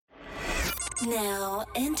Now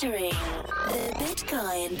entering the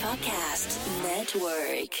Bitcoin Podcast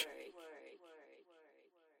Network.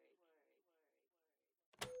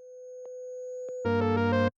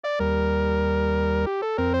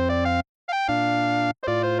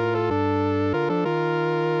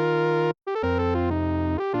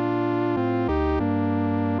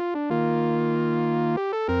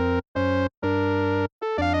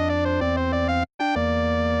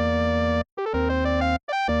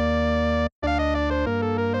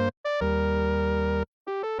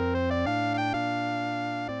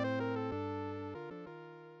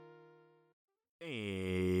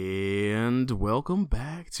 And welcome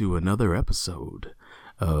back to another episode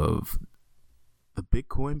of the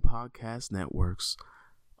Bitcoin Podcast Network's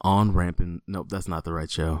On Ramping. Nope, that's not the right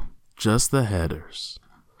show. Just the headers.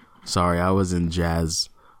 Sorry, I was in jazz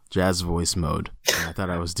voice mode. I thought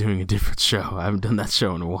I was doing a different show. I haven't done that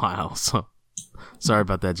show in a while, so sorry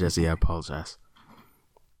about that, Jesse. I apologize.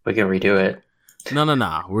 We can redo it. No.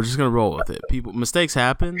 We're just gonna roll with it. Mistakes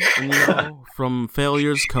happen, and from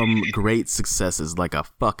failures come great successes, like a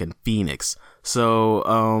fucking phoenix.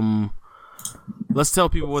 So, let's tell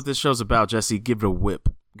people what this show's about. Jesse, give it a whip,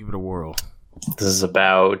 give it a whirl. This is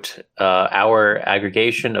about our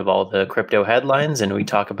aggregation of all the crypto headlines, and we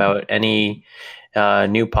talk about any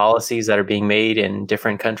new policies that are being made in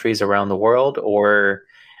different countries around the world, or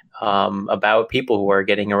about people who are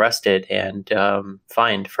getting arrested and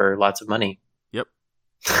fined for lots of money. Yep.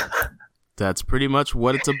 That's pretty much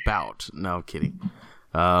what it's about. No kidding.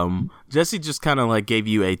 Jesse just kind of like gave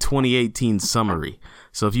you a 2018 summary.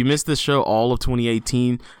 So if you missed this show all of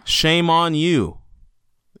 2018, shame on you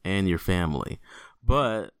and your family.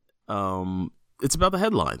 But it's about the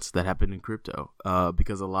headlines that happened in crypto,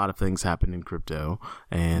 because a lot of things happened in crypto,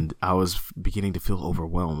 and I was beginning to feel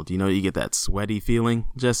overwhelmed. You get that sweaty feeling,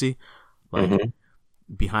 Jesse? Like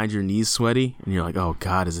behind your knees sweaty, and you're like, oh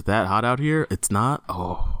God, is it that hot out here? It's not?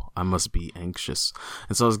 Oh, I must be anxious.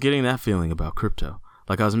 And so I was getting that feeling about crypto.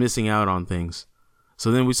 Like I was missing out on things.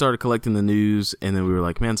 So then we started collecting the news, and then we were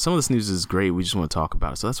like, man, some of this news is great. We just want to talk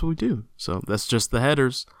about it. So that's what we do. So that's just the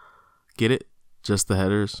headers. Get it? Just the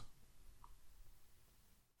headers.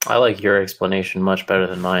 I like your explanation much better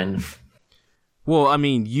than mine. Well, I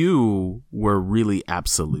mean, you were really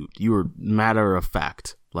absolute. You were matter of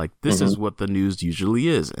fact. Like, this is what the news usually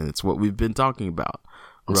is, and it's what we've been talking about.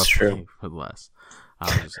 That's true. For the last.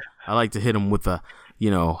 I like to hit them with a,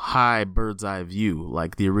 high bird's eye view,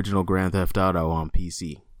 like the original Grand Theft Auto on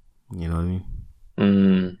PC. You know what I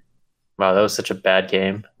mean? Wow, that was such a bad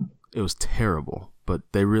game. It was terrible, but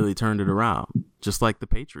they really turned it around, just like the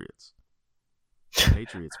Patriots. The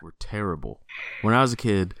Patriots were terrible. When I was a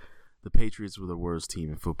kid, the Patriots were the worst team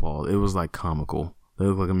in football. It was like comical. They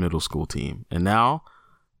looked like a middle school team. And now,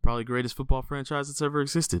 probably greatest football franchise that's ever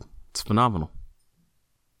existed. It's phenomenal.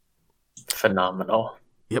 Phenomenal.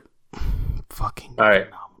 Yep. Fucking all right.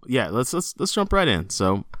 Phenomenal. Yeah, let's jump right in.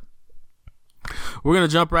 So we're gonna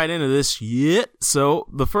jump right into this shit. So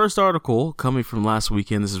the first article coming from last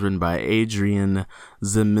weekend. This is written by Adrian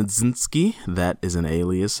Zemzinski. That is an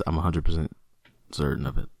alias. I'm 100% certain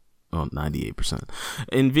of it. Oh, 98%.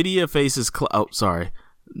 Nvidia faces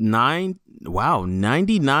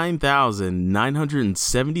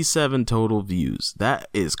 99,977 total views. That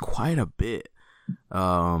is quite a bit.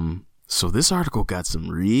 So this article got some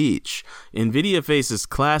reach. Nvidia faces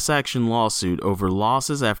class action lawsuit over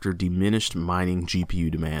losses after diminished mining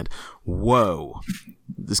GPU demand. Whoa.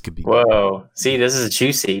 This could be Whoa. See, this is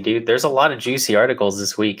juicy, dude. There's a lot of juicy articles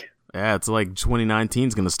this week. Yeah, it's like 2019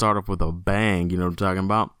 is going to start off with a bang. You know what I'm talking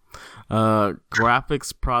about?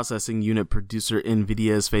 Graphics processing unit producer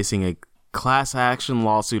Nvidia is facing a class action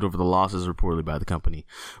lawsuit over the losses reported by the company.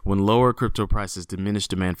 When lower crypto prices diminished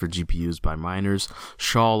demand for GPUs by miners,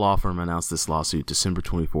 Shaw Law Firm announced this lawsuit December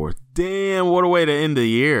 24th. Damn, what a way to end the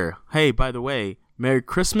year. Hey, by the way, Merry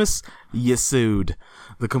Christmas, you sued.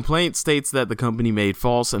 The complaint states that the company made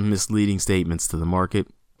false and misleading statements to the market.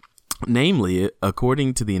 Namely,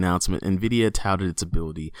 according to the announcement, Nvidia touted its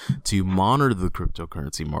ability to monitor the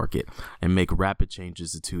cryptocurrency market and make rapid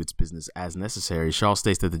changes to its business as necessary. Shaw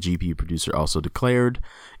states that the GPU producer also declared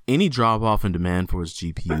any drop-off in demand for its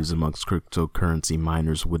GPUs amongst cryptocurrency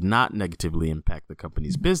miners would not negatively impact the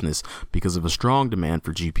company's business because of a strong demand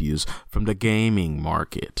for GPUs from the gaming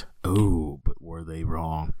market. Oh, but were they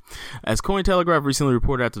wrong? As Cointelegraph recently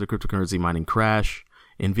reported after the cryptocurrency mining crash,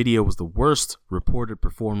 Nvidia was the worst reported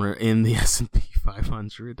performer in the S&P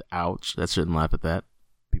 500. Ouch. That shouldn't laugh at that.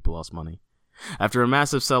 People lost money. After a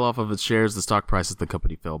massive sell-off of its shares, the stock price of the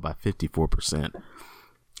company fell by 54%.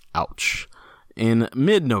 Ouch. In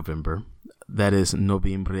mid-November, that is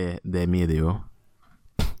noviembre de medio,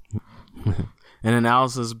 An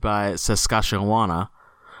analysis by Saskatchewana,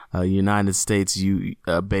 a United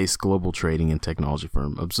States-based global trading and technology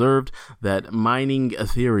firm, observed that mining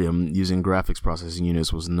Ethereum using graphics processing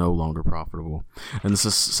units was no longer profitable. In the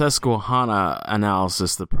Susquehanna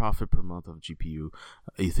analysis, the profit per month of GPU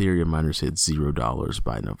Ethereum miners hit $0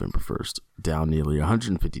 by November 1st, down nearly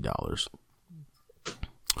 $150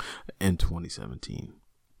 in 2017.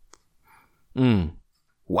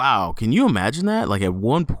 Wow, can you imagine that? Like at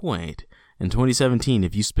one point in 2017,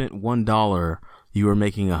 if you spent $1, you were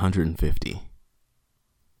making $150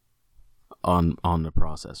 on the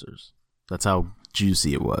processors. That's how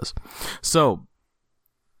juicy it was. So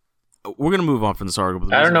we're gonna move on from this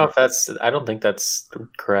article. I don't know if I don't think that's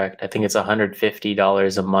correct. I think it's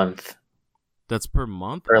 $150 a month. That's per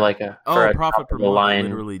month, or like a profit per month. line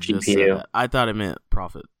Literally GPU. just said that. I thought it meant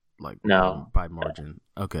profit, like no, by margin.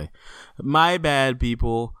 Okay, my bad,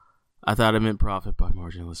 people. I thought it meant profit by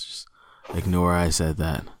margin. Let's just ignore I said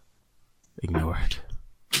that. Ignore it.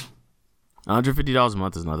 $150 a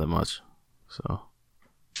month is not that much. So,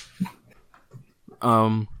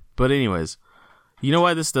 but anyways, you know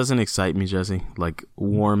why this doesn't excite me, Jesse? Like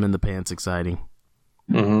warm in the pants exciting.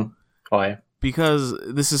 Mm-hmm. Why? Because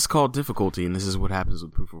this is called difficulty, and this is what happens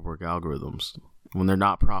with proof of work algorithms. When they're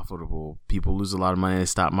not profitable, people lose a lot of money. They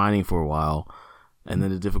stop mining for a while, and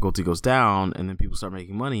then the difficulty goes down, and then people start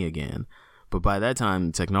making money again. But by that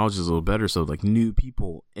time, technology is a little better, so like new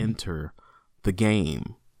people enter the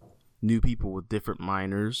game. New people with different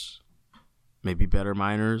miners, maybe better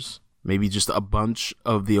miners, maybe just a bunch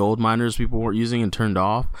of the old miners people weren't using and turned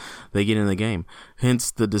off, they get in the game.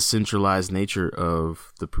 Hence the decentralized nature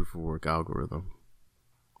of the proof of work algorithm,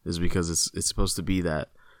 is because it's supposed to be that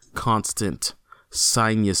constant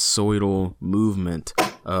sinusoidal movement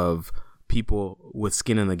of people with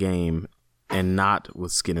skin in the game and not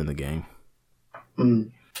with skin in the game.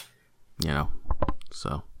 You know,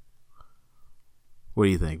 so what do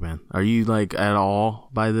you think, man? Are you like at all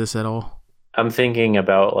by this at all? I'm thinking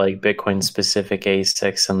about like Bitcoin specific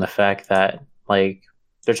ASICs and the fact that like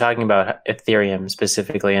they're talking about Ethereum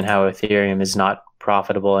specifically and how Ethereum is not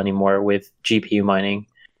profitable anymore with GPU mining.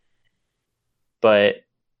 But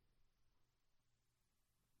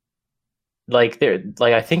like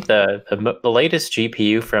I think the latest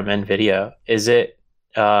GPU from NVIDIA, is it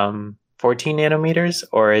 14 nanometers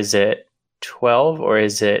or is it 12 or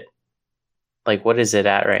is it like what is it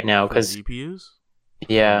at right now? Because GPUs.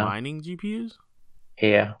 Yeah. Mining GPUs?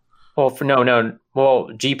 Yeah. Well, Well,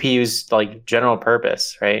 GPUs like general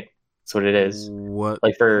purpose, right? That's what it is. What?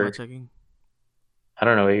 Like for am I checking? I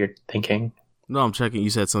don't know what you're thinking. No, I'm checking. You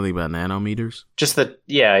said something about nanometers. Just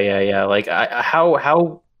yeah. Like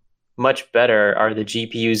how much better are the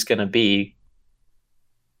GPUs going to be?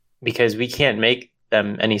 Because we can't make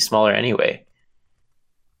them any smaller anyway.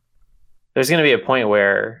 There's going to be a point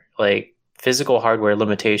where like physical hardware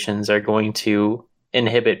limitations are going to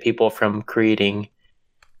inhibit people from creating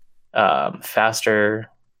faster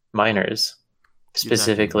miners,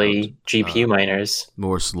 specifically GPU miners.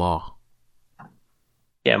 Moore's law.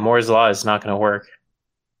 Yeah, Moore's law is not going to work.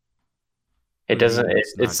 It doesn't.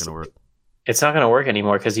 It's not going to work. It's not going to work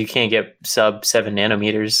anymore because you can't get sub 7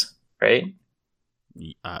 nanometers, right?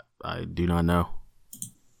 I do not know.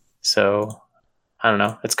 So I don't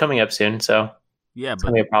know. It's coming up soon, so yeah, it's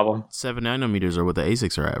going to be a problem. 7 nanometers are what the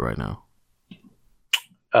ASICs are at right now.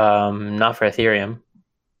 Not for Ethereum.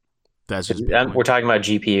 That's just we're talking about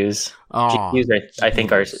GPUs. Oh, GPUs, I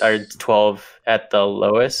think, are 12 at the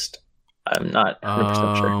lowest. I'm not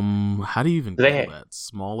 100% sure. How do you even call that?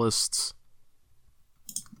 Smallest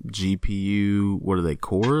GPU? What are they?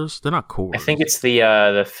 Cores? They're not cores. I think it's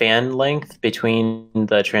the fan length between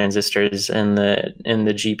the transistors and the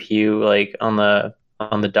GPU, like on the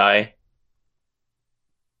die.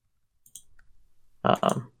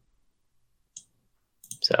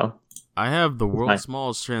 So I have the world's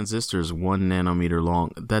smallest transistors, 1 nanometer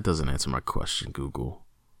long. That doesn't answer my question, Google.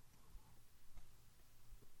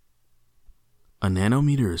 A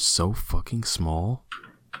nanometer is so fucking small?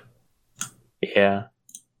 Yeah.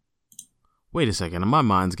 Wait a second, my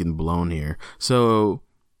mind's getting blown here. So,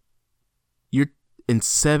 you're in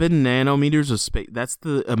 7 nanometers of space. That's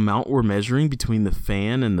the amount we're measuring between the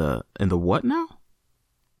fan and the what now?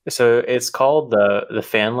 So it's called the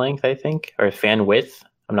fan length, I think, or fan width.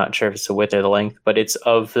 I'm not sure if it's the width or the length, but it's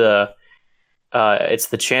of it's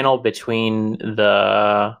the channel between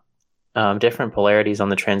the different polarities on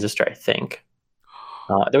the transistor, I think.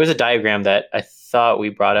 There was a diagram that I thought we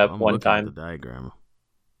brought up one time. At the diagram.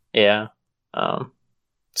 Yeah.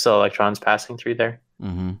 So electrons passing through there.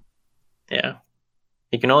 Mm-hmm. Yeah.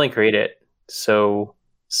 You can only create it so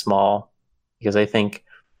small because I think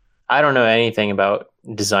I don't know anything about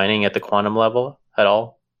designing at the quantum level at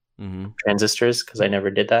all, Mm-hmm. transistors, because I never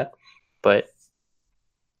did that. But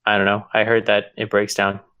I don't know. I heard that it breaks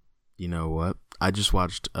down. You know what? I just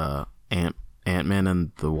watched Ant-Man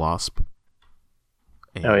and the Wasp.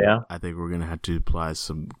 And Oh, yeah? I think we're going to have to apply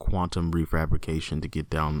some quantum refabrication to get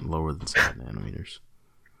down lower than 7 nanometers.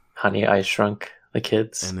 Honey, I Shrunk the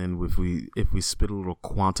Kids. And then if we spit a little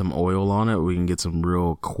quantum oil on it, we can get some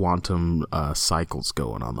real quantum cycles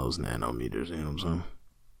going on those nanometers. You know what I'm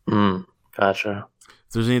saying? Gotcha.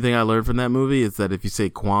 If there's anything I learned from that movie, it's that if you say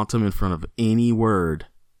quantum in front of any word,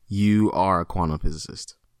 you are a quantum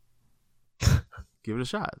physicist. Give it a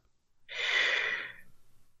shot.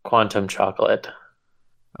 Quantum chocolate.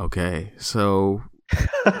 Okay, so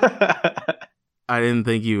I didn't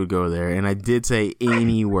think you would go there, and I did say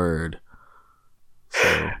any word,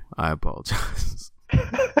 so I apologize.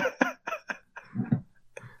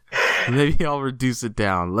 Maybe I'll reduce it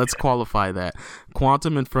down. Let's qualify that.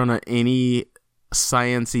 Quantum in front of any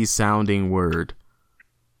science-y sounding word.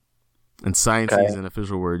 And science is an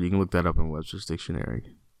official word. You can look that up in Webster's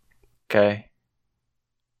Dictionary. Okay.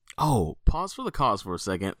 Oh, pause for the cause for a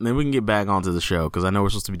second, and then we can get back onto the show, because I know we're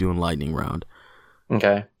supposed to be doing lightning round.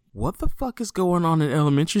 Okay. What the fuck is going on in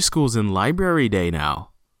elementary schools in library day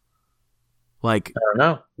now? Like, I don't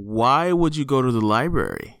know. Why would you go to the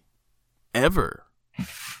library? Ever?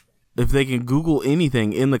 If they can Google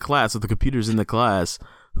anything in the class, if the computer's in the class,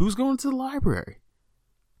 who's going to the library?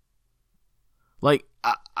 Like,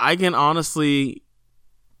 I can honestly,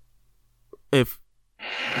 I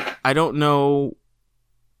don't know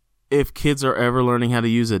if kids are ever learning how to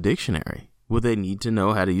use a dictionary. Would they need to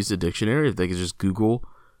know how to use a dictionary if they could just Google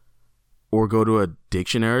or go to a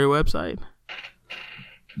dictionary website?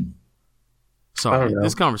 Sorry,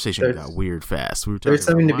 this conversation got weird fast. There's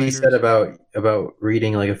something to be said about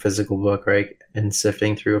reading like a physical book, right? And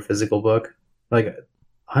sifting through a physical book. Like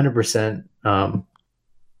 100%.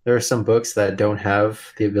 There are some books that don't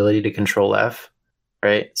have the ability to Control F,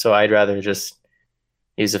 right? So I'd rather just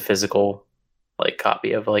use a physical like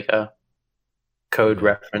copy of like a code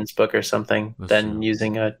reference book or something than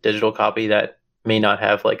using a digital copy that may not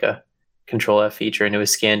have like a Control F feature and it was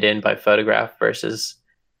scanned in by photograph versus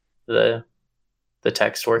the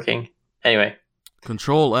text working. Anyway,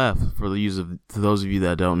 Control F for those of you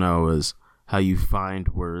that don't know is how you find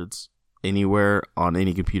words anywhere on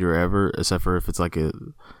any computer ever, except for if it's like a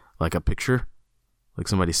picture, like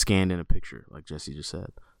somebody scanned in a picture, like Jesse just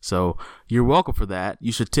said. So you're welcome for that.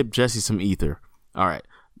 You should tip Jesse some ether. All right.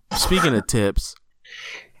 Speaking of tips,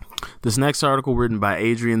 this next article written by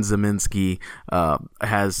Adrian Zeminski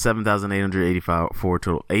has 7,884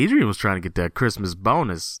 total. Adrian was trying to get that Christmas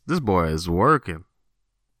bonus. This boy is working.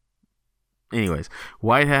 Anyways,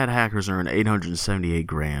 white hat hackers earned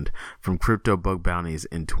 $878,000 from crypto bug bounties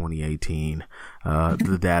in 2018.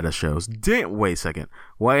 The data shows. Wait a second.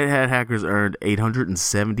 White hat hackers earned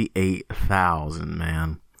 $878,000.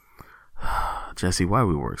 Man, Jesse, why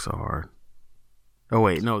we work so hard? Oh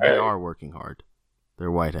wait, no, they are working hard.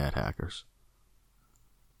 They're white hat hackers.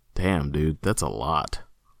 Damn, dude, that's a lot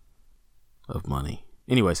of money.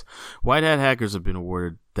 Anyways, white hat hackers have been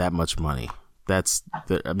awarded that much money. There's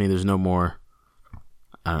no more.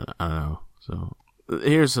 I don't know. So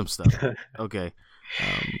here's some stuff. Okay.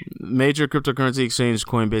 Major cryptocurrency exchange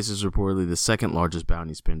Coinbase is reportedly the second largest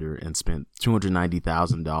bounty spender and spent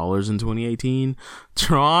 $290,000 in 2018.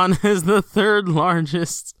 Tron is the third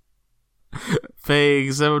largest, paying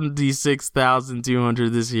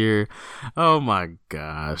 $76,200 this year. Oh my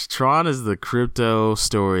gosh. Tron is the crypto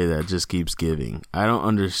story that just keeps giving. I don't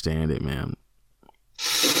understand it, man.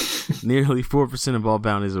 Nearly 4% of all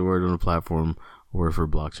bounties awarded on the platform were for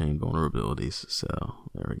blockchain vulnerabilities. So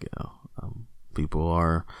there we go. People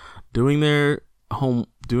are doing their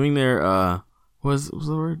what's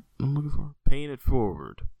the word I'm looking for? Paying it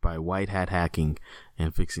forward by white hat hacking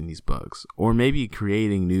and fixing these bugs, or maybe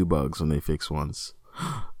creating new bugs when they fix ones.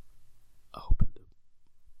 Open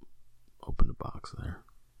the box there.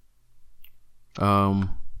 I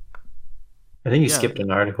think you skipped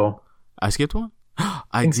an article. I skipped one?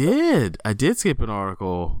 I did skip an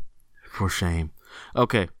article. For shame.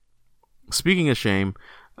 Okay. Speaking of shame,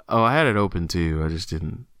 I had it open too. I just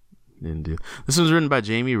didn't do. This one's written by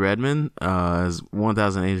Jamie Redmond. Has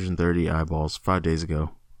 1,830 eyeballs 5 days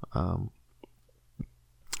ago.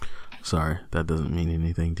 Sorry, that doesn't mean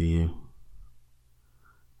anything to you.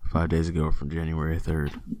 5 days ago from January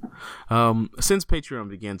 3rd. Since Patreon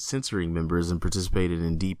began censoring members and participated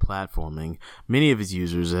in deplatforming, many of its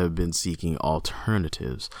users have been seeking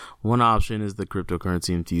alternatives. One option is the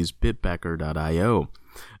cryptocurrency-infused Bitbacker.io,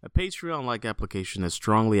 a Patreon-like application that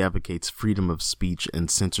strongly advocates freedom of speech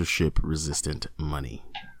and censorship-resistant money.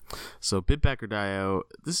 So Bitbacker.io,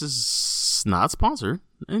 this is not sponsored.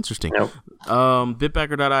 Interesting. Nope.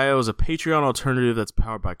 Bitbacker.io is a Patreon alternative that's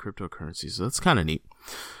powered by cryptocurrency, so that's kind of neat.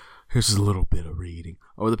 Here's a little bit of reading.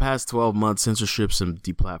 Over the past 12 months, censorships and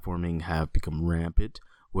deplatforming have become rampant,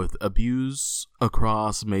 with abuse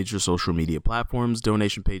across major social media platforms,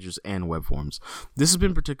 donation pages, and web forums. This has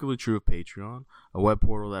been particularly true of Patreon, a web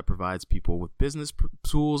portal that provides people with business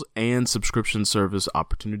tools and subscription service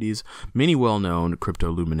opportunities. Many well-known crypto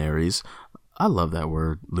luminaries, I love that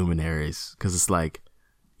word, luminaries, because it's like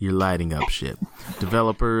you're lighting up shit.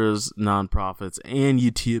 Developers, nonprofits, and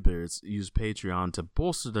YouTubers use Patreon to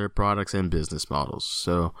bolster their products and business models.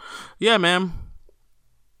 So, yeah, man.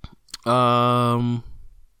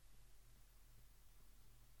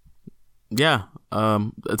 Yeah,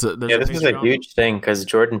 this is a huge thing because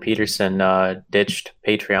Jordan Peterson ditched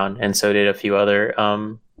Patreon, and so did a few other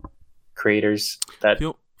creators. That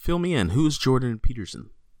fill me in. Who's Jordan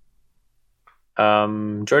Peterson?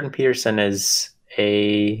 Jordan Peterson is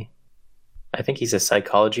I think he's a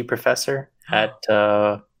psychology professor at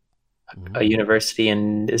a university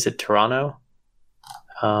in, is it Toronto?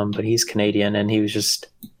 But he's Canadian, and he was just,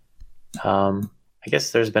 I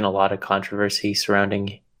guess there's been a lot of controversy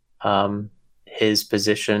surrounding his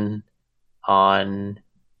position on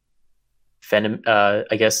feminism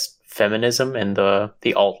and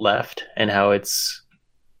the alt left, and how it's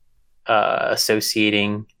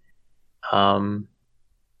associating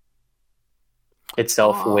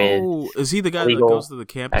itself with. Is he the guy that goes to the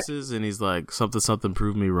campuses and he's like, something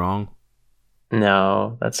prove me wrong?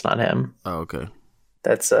 No, that's not him. Oh, okay.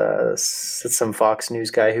 That's some Fox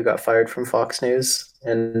News guy who got fired from Fox News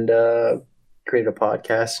and created a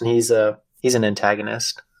podcast, and he's an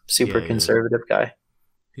antagonist, super conservative guy.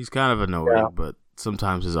 He's kind of annoying, but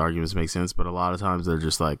sometimes his arguments make sense. But a lot of times they're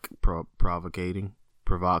just like provocative.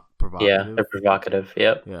 Yeah, they're provocative.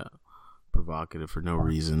 Yep. Yeah, provocative for no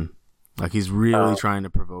reason. Like he's really trying to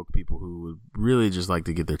provoke people who would really just like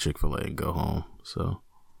to get their Chick-fil-A and go home. So,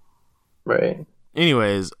 right.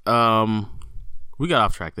 Anyways, we got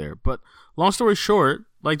off track there. But long story short,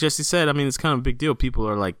 like Jesse said, I mean, it's kind of a big deal. People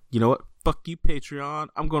are like, you know what? Fuck you, Patreon.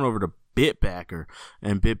 I'm going over to Bitbacker,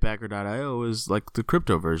 and Bitbacker.io is like the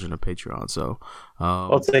crypto version of Patreon. So,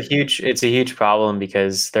 well, it's a huge problem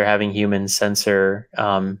because they're having humans censor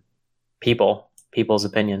people's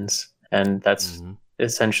opinions, and that's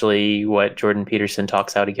essentially what Jordan Peterson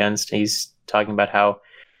talks out against. He's talking about how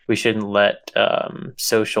we shouldn't let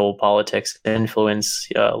social politics influence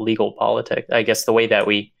legal politics. I guess the way that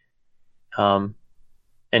we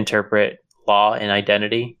interpret law and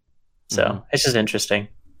identity. So it's just interesting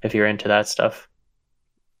if you're into that stuff.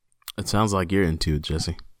 It sounds like you're into it,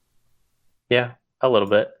 Jesse. Yeah, a little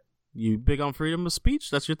bit. You big on freedom of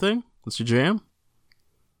speech? That's your thing? That's your jam?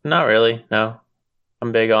 Not really, no.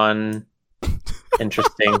 I'm big on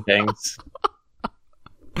interesting things.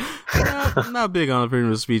 I'm not big on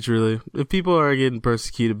freedom of speech, really. If people are getting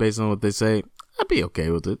persecuted based on what they say, I'd be okay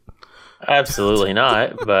with it. Absolutely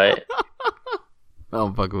not, but...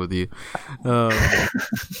 I'm fucking with you.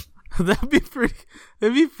 That'd be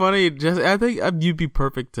funny. Just, I think you'd be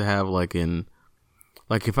perfect to have like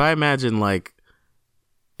if I imagine like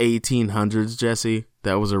 1800s Jesse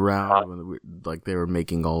that was around when like they were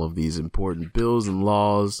making all of these important bills and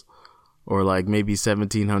laws, or like maybe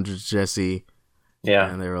 1700s Jesse. Yeah.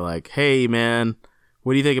 And they were like, "Hey man,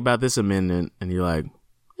 what do you think about this amendment?" And you're like,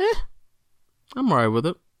 "I'm alright with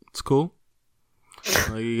it. It's cool."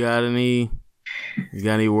 Like, you got any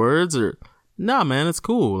words or? Nah, man, it's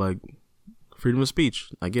cool. Like, freedom of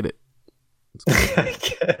speech. I get it. Let's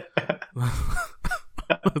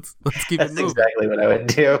keep it moving. That's exactly what I would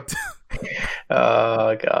do.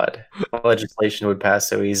 Oh, God. Legislation would pass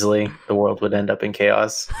so easily. The world would end up in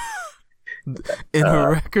chaos. In a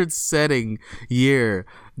record-setting year,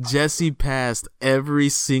 Jesse passed every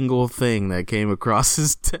single thing that came across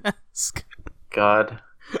his desk. God.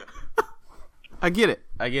 I get it.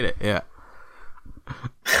 Yeah.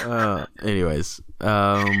 Anyways,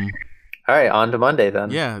 all right, on to Monday then.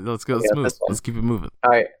 Yeah, let's go. Let's keep it moving.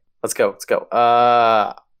 All right, let's go.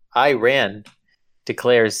 Iran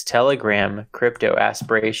declares Telegram crypto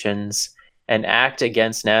aspirations an act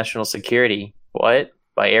against national security. What?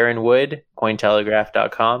 By Aaron Wood,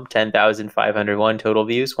 Cointelegraph.com. 10,501 total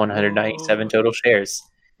views, 197 total shares.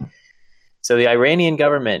 So the Iranian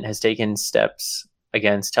government has taken steps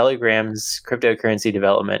against Telegram's cryptocurrency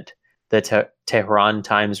development, the Tehran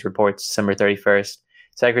Times reports December 31st.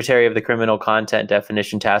 Secretary of the Criminal Content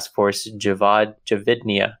Definition Task Force, Javad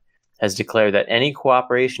Javidnia, has declared that any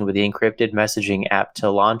cooperation with the encrypted messaging app to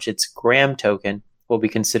launch its Gram token will be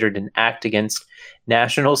considered an act against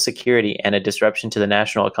national security and a disruption to the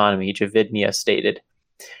national economy, Javidnia stated.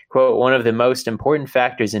 Quote, one of the most important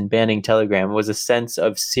factors in banning Telegram was a sense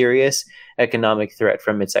of serious economic threat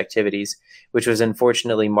from its activities, which was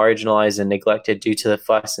unfortunately marginalized and neglected due to the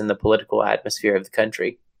fuss in the political atmosphere of the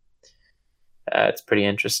country. It's pretty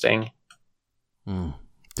interesting.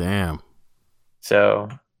 Damn. So.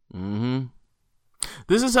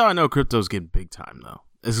 This is how I know crypto's getting big time, though.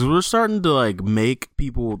 Is we're starting to like make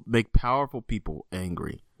powerful people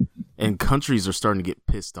angry, and countries are starting to get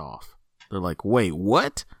pissed off. They're like, wait,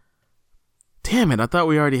 what? Damn it, I thought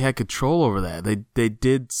we already had control over that. They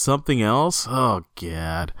did something else? Oh,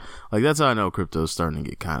 God. Like, that's how I know crypto's starting to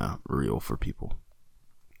get kind of real for people.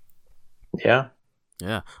 Yeah.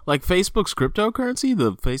 Yeah. Like Facebook's cryptocurrency,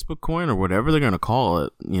 the Facebook coin or whatever they're going to call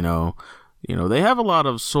it, you know, they have a lot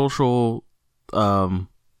of social,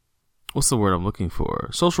 what's the word I'm looking for?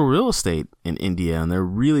 Social real estate in India, and they're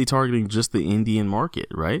really targeting just the Indian market,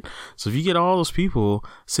 right? So if you get all those people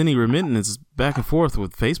sending remittances back and forth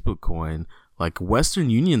with Facebook coin, like Western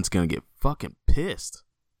Union's going to get fucking pissed.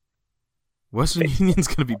 Western Union's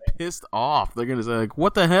going to be pissed off. They're going to say, like,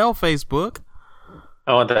 what the hell, Facebook?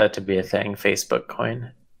 I want that to be a thing, Facebook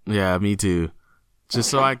coin. Yeah, me too. Just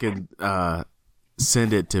so I could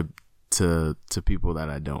send it to people that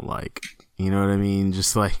I don't like. You know what I mean?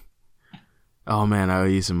 Just like, oh man, I owe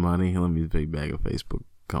you some money. Let me big bag of Facebook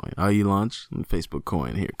coin. I owe you lunch? Facebook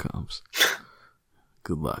coin. Here it comes.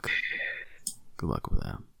 Good luck. Good luck with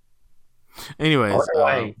that. Anyways,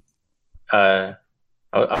 I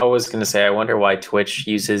was gonna say, I wonder why Twitch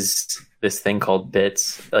uses this thing called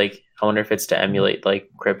bits. Like, I wonder if it's to emulate like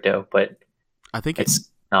crypto, but I think it's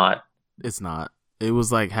not. It's not. It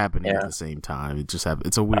was like happening at the same time. It just happened.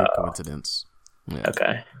 It's a weird coincidence. Yeah.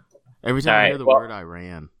 Okay. Every time I hear the word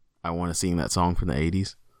Iran, I want to sing that song from the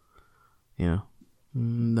 80s. You know?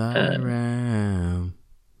 I ran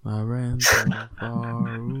so far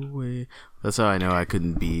away. That's how I know I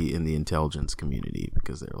couldn't be in the intelligence community,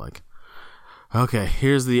 because they're like, okay,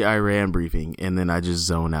 here's the Iran briefing, and then I just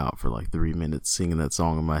zone out for like 3 minutes singing that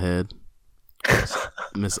song in my head.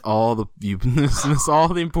 miss all the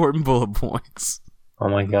important bullet points. Oh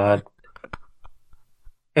my god.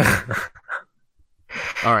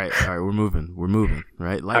 All right, we're moving,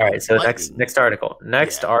 right? All right, so next article.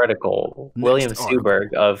 William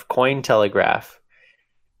Suberg of Cointelegraph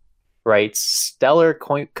writes, Stellar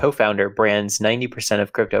co-founder brands 90%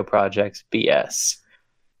 of crypto projects BS.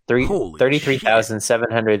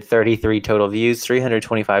 33,733 total views,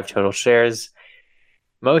 325 total shares.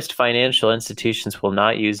 Most financial institutions will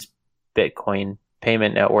not use Bitcoin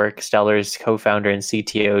payment network, Stellar's co-founder and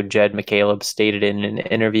CTO Jed McCaleb stated in an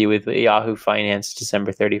interview with Yahoo Finance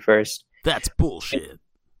December 31st. That's bullshit.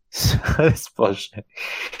 That's bullshit.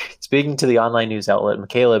 Speaking to the online news outlet,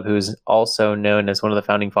 McCaleb, who is also known as one of the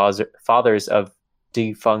founding fathers of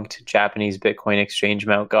defunct Japanese Bitcoin exchange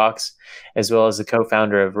Mt. Gox, as well as the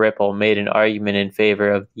co-founder of Ripple, made an argument in favor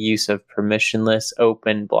of the use of permissionless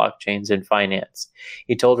open blockchains in finance.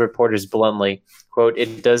 He told reporters bluntly, quote,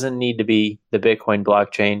 it doesn't need to be the Bitcoin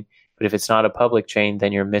blockchain, but if it's not a public chain,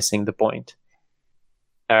 then you're missing the point.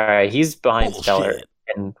 All right, he's behind Stellar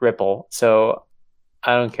and Ripple, so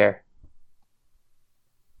I don't care.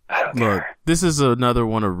 Look, this is another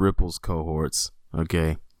one of Ripple's cohorts,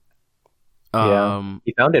 okay?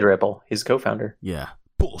 He founded Ripple. He's a co-founder. Yeah.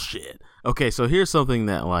 Bullshit. Okay, so here's something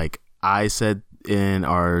that like I said in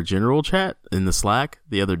our general chat in the Slack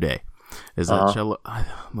the other day. Is that Cello?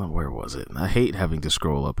 Where was it? I hate having to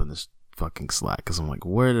scroll up in this fucking Slack because I'm like,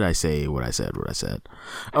 where did I say what I said?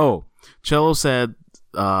 Oh, Cello said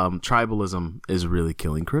tribalism is really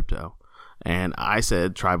killing crypto, and I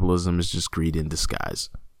said tribalism is just greed in disguise.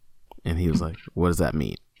 And he was like, what does that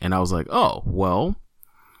mean? And I was like, oh, well,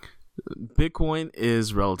 Bitcoin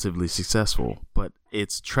is relatively successful, but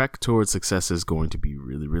its trek towards success is going to be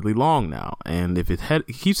really, really long now. And if it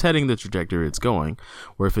keeps heading the trajectory it's going,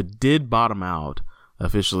 or if it did bottom out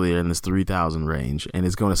officially in this 3,000 range and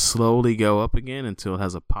it's going to slowly go up again until it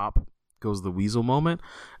has a pop goes the weasel moment,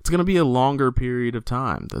 it's going to be a longer period of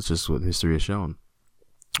time. That's just what history has shown,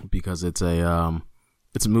 because it's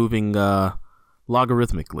moving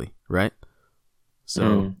logarithmically, right?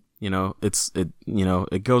 So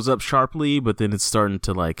it goes up sharply, but then it's starting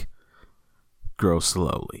to like grow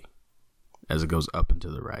slowly as it goes up and to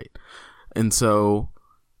the right. And so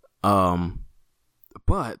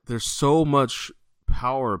but there's so much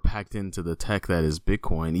power packed into the tech that is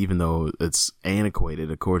Bitcoin, even though it's antiquated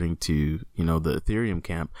according to, the Ethereum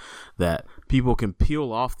camp, that people can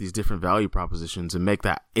peel off these different value propositions and make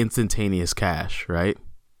that instantaneous cash, right?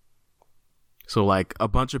 So like a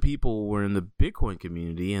bunch of people were in the Bitcoin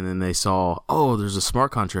community and then they saw, oh, there's a smart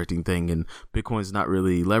contracting thing and Bitcoin's not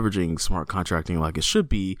really leveraging smart contracting like it should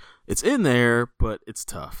be. It's in there, but it's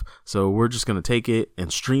tough. So we're just going to take it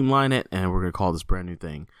and streamline it and we're going to call this brand new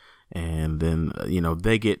thing. And then,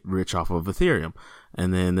 they get rich off of Ethereum.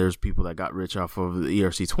 And then there's people that got rich off of the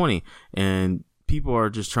ERC20. And people are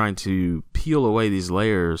just trying to peel away these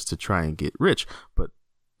layers to try and get rich. But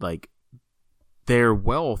like, their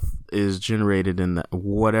wealth is generated in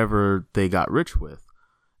whatever they got rich with.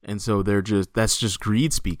 And so that's just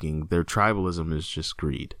greed speaking. Their tribalism is just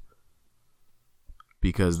greed.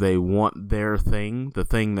 Because they want their thing, the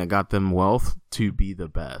thing that got them wealth, to be the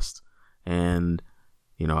best. And,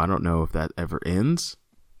 I don't know if that ever ends,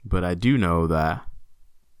 but I do know that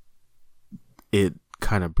it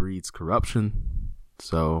kind of breeds corruption.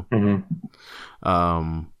 So,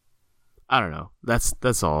 I don't know.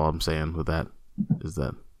 That's all I'm saying with that. Is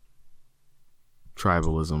that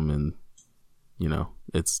tribalism and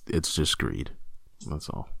it's just greed. That's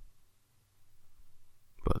all.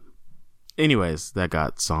 But anyways, that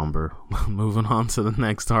got somber. Moving on to the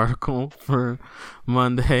next article for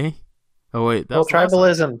Monday. Oh wait, that's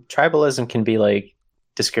tribalism can be like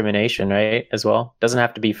discrimination, right? As well. Doesn't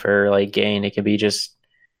have to be for like gain. It can be just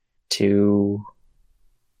to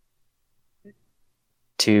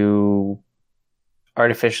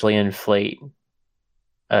artificially inflate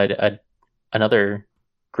another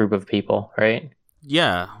group of people, right?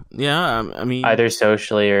 Yeah. I mean, either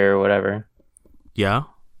socially or whatever. Yeah,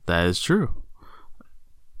 that is true.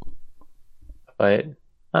 But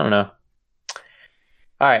I don't know.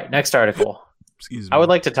 All right, next article. Excuse me. I would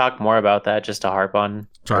like to talk more about that, just to harp on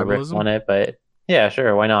tribalism on it. But yeah,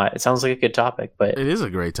 sure, why not? It sounds like a good topic. But it is a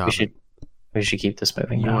great topic. We should keep this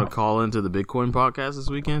moving. You want to call into the Bitcoin podcast this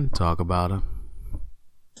weekend? Talk about it.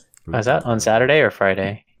 Is that on Saturday or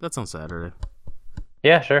Friday? That's on Saturday.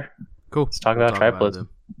 Yeah, sure. Cool. Let's talk about tribalism.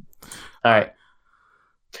 All right.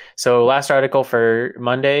 So last article for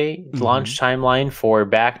Monday, launch timeline for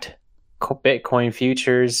backed Bitcoin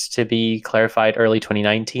futures to be clarified early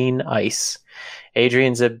 2019, ICE.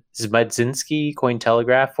 Adrian Zmudzinski,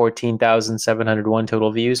 Cointelegraph, 14,701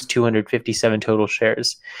 total views, 257 total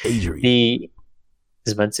shares. Adrian.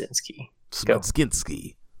 Zmudzinski.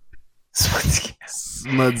 Smudzinski.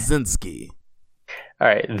 All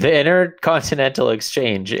right. The Intercontinental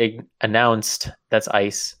Exchange announced, that's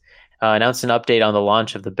ICE, announced an update on the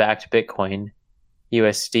launch of the backed Bitcoin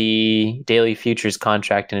USD daily futures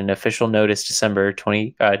contract in an official notice December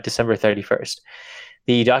 31st.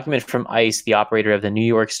 The document from ICE, the operator of the New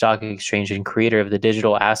York Stock Exchange and creator of the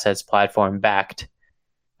digital assets platform Bakkt,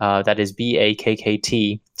 that is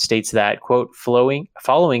BAKKT, states that, quote,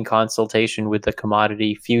 following consultation with the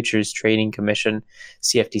Commodity Futures Trading Commission,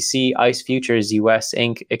 CFTC, ICE Futures US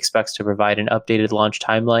Inc. expects to provide an updated launch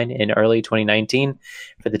timeline in early 2019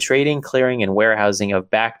 for the trading, clearing, and warehousing of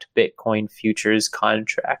backed Bitcoin futures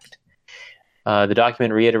contract. The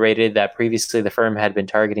document reiterated that previously the firm had been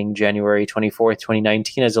targeting January 24th,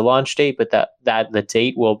 2019 as a launch date, but that the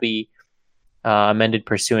date will be amended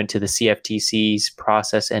pursuant to the CFTC's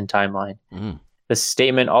process and timeline. The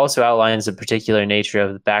statement also outlines the particular nature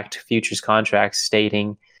of the backed futures contract,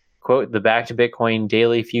 stating, quote, the backed Bitcoin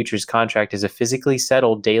daily futures contract is a physically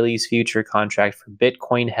settled daily future contract for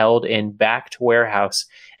Bitcoin held in backed warehouse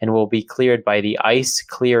and will be cleared by the ICE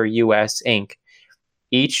Clear US Inc.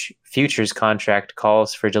 Each futures contract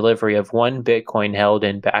calls for delivery of one Bitcoin held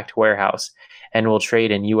in backed warehouse and will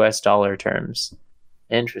trade in US dollar terms.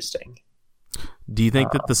 Interesting. Do you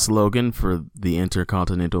think that the slogan for the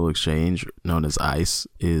Intercontinental Exchange, known as ICE,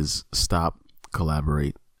 is stop,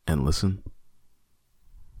 collaborate, and listen?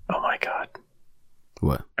 Oh my God.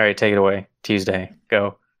 What? All right, take it away. Tuesday.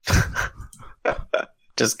 Go.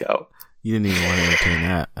 Just go. You didn't even want to entertain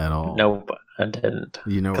that at all. Nope, I didn't.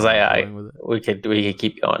 You know because we could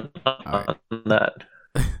keep going on that.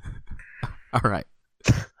 All right.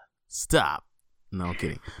 Stop. No, I'm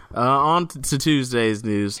kidding. On to Tuesday's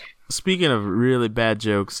news. Speaking of really bad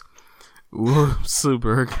jokes,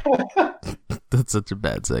 Super. That's such a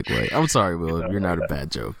bad segue. I'm sorry, Will. You're not a bad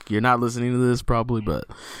joke. You're not listening to this probably, but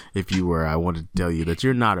if you were, I wanted to tell you that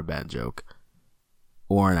you're not a bad joke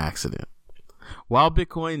or an accident. While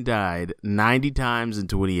Bitcoin died 90 times in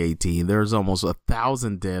 2018, there's almost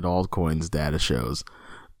 1,000 dead altcoins, data shows.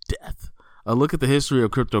 Death. A look at the history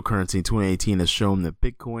of cryptocurrency in 2018 has shown that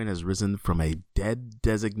Bitcoin has risen from a dead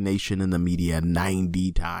designation in the media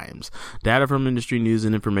 90 times. Data from Industry News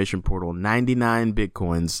and Information Portal, 99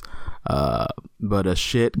 Bitcoins, but a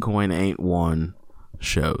shit coin ain't one,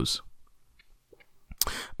 shows.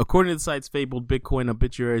 According to the site's fabled Bitcoin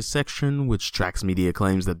obituary section, which tracks media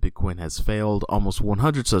claims that Bitcoin has failed, almost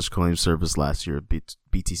 100 such claims surfaced last year.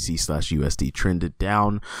 BTC/USD trended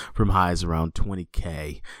down from highs around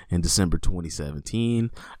 20K in December 2017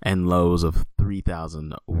 and lows of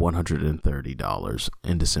 $3,130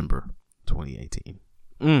 in December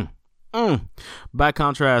 2018. By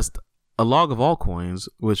contrast, a log of all coins,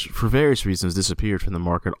 which for various reasons disappeared from the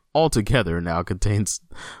market altogether, now contains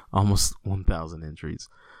almost 1,000 entries.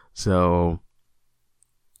 So,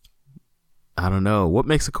 I don't know. What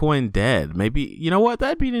makes a coin dead? Maybe, you know what?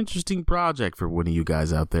 That'd be an interesting project for one of you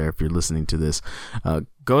guys out there if you're listening to this.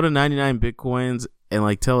 Go to 99 Bitcoins and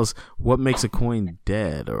like tell us what makes a coin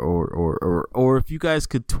dead, or if you guys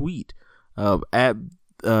could tweet at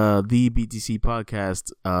the BTC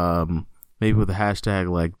podcast, maybe with a hashtag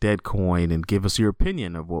like deadcoin, and give us your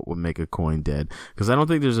opinion of what would make a coin dead. Because I don't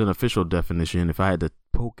think there's an official definition. If I had to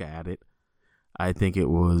poke at it, I think it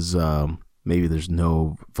was maybe there's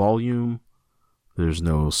no volume, there's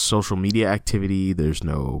no social media activity, there's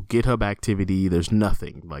no GitHub activity, there's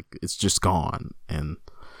nothing. Like, it's just gone. And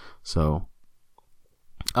so,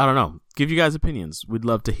 I don't know. Give you guys opinions. We'd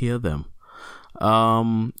love to hear them.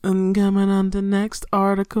 And coming on to next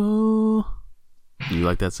article. You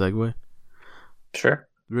like that segue? Sure.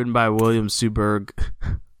 Written by William Suberg.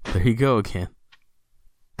 There you go again.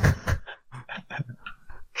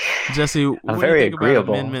 Jesse, what do you think about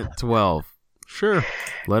Amendment 12? Sure.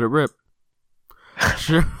 Let it rip.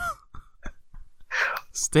 Sure.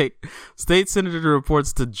 State senator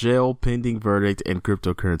reports to jail pending verdict in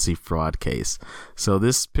cryptocurrency fraud case. So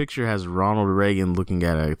this picture has Ronald Reagan looking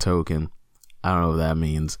at a token. I don't know what that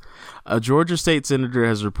means. A Georgia state senator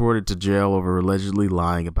has reported to jail over allegedly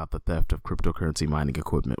lying about the theft of cryptocurrency mining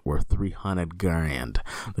equipment worth $300,000.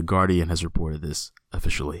 The Guardian has reported this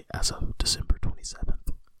officially as of December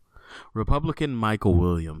 27th. Republican Michael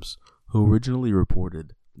Williams, who originally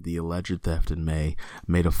reported the alleged theft in May,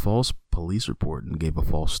 made a false police report and gave a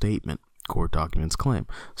false statement, court documents claim.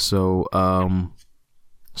 So,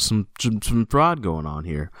 some fraud going on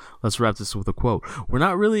here. Let's wrap this with a quote. We're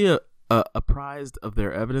not really apprised of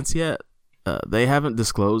their evidence yet. They haven't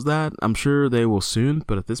disclosed that. I'm sure they will soon,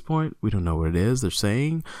 but at this point, we don't know what it is they're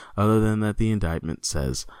saying, other than that the indictment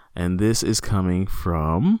says. And this is coming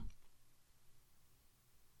from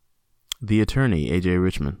the attorney, AJ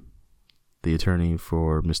Richmond, the attorney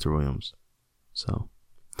for Mr. Williams. So,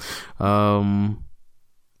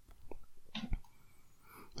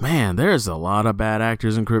 man, there's a lot of bad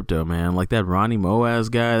actors in crypto, man. Like that Ronnie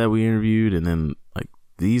Moaz guy that we interviewed, and then like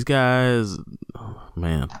these guys, oh,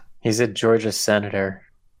 man. He's a Georgia senator.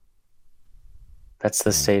 That's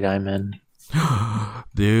the state I'm in.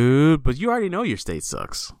 Dude, but you already know your state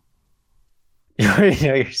sucks. You already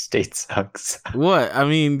know your state sucks. What? I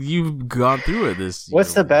mean, you've gone through it.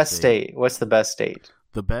 What's the best state? What's the best state?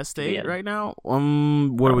 The best state right now?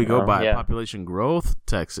 What do we go by? Yeah. Population growth?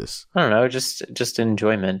 Texas. I don't know. Just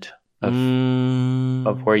enjoyment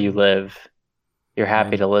of where you live. You're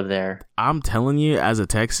happy to live there. I'm telling you, as a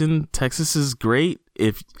Texan, Texas is great.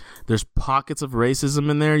 If there's pockets of racism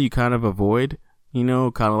in there, you kind of avoid, kind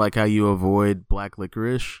of like how you avoid black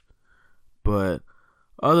licorice. But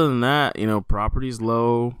other than that, property's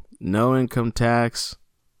low, no income tax.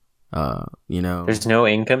 There's no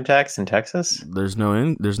income tax in Texas. There's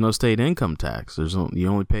no state income tax. You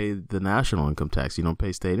only pay the national income tax. You don't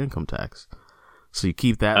pay state income tax. So you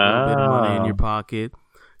keep that little bit of money in your pocket.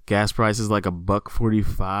 Gas prices like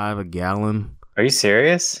 $1.45 a gallon. Are you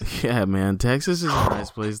serious? Yeah, man. Texas is a nice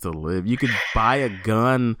place to live. You could buy a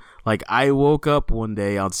gun. Like, I woke up one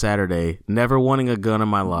day on Saturday, never wanting a gun in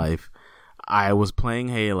my life. I was playing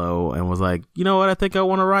Halo and was like, you know what? I think I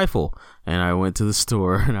want a rifle. And I went to the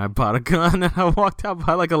store and I bought a gun, and I walked out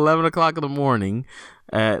by like 11 o'clock in the morning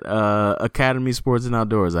at Academy Sports and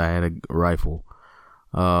Outdoors. I had a rifle.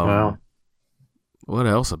 Wow. What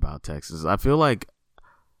else about Texas? I feel like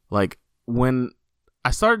when I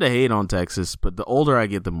started to hate on Texas, but the older I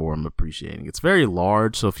get, the more I'm appreciating. It's very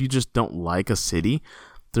large, so if you just don't like a city,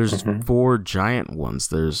 there's 4 giant ones.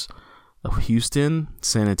 There's Houston,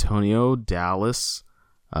 San Antonio, Dallas.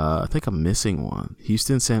 I think I'm missing one.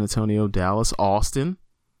 Houston, San Antonio, Dallas, Austin.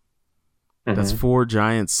 That's 4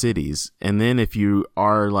 giant cities. And then if you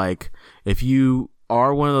are one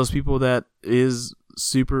of those people that is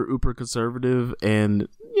super uber conservative and,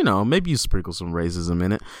 you know, maybe you sprinkle some racism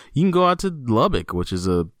in it, you can go out to Lubbock, which is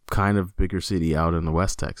a kind of bigger city out in the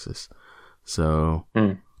West Texas. So,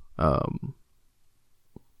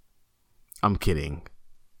 I'm kidding.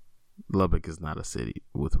 Lubbock is not a city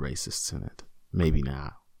with racists in it. Maybe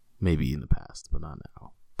now. Maybe in the past, but not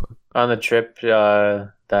now. But on the trip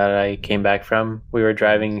that I came back from, we were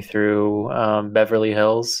driving through Beverly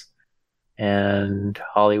Hills and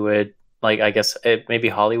Hollywood. Like, I guess maybe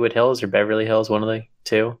Hollywood Hills or Beverly Hills, one of the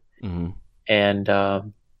two. mm-hmm.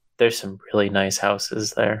 And there's some really nice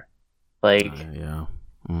houses there. Like, yeah.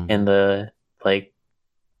 Mm. in the, like,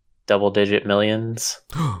 double-digit millions.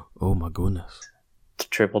 Oh, my goodness.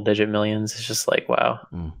 Triple-digit millions. It's just like, wow,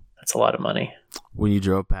 that's a lot of money. When you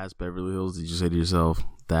drove past Beverly Hills, did you say to yourself,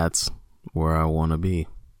 that's where I want to be?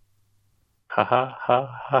 Ha ha ha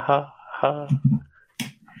ha ha ha.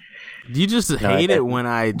 You just hate it when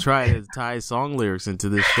I try to tie song lyrics into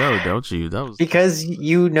this show, don't you? That was because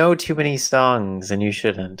you know too many songs, and you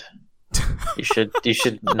shouldn't. You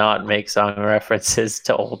should not make song references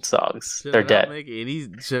to old songs. They're dead.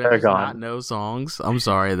 Should I gone. not know songs? I'm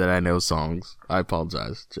sorry that I know songs. I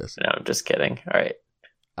apologize, Jesse. No, I'm just kidding. All right.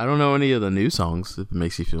 I don't know any of the new songs. If it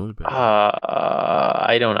makes you feel any better.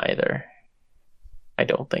 I don't either. I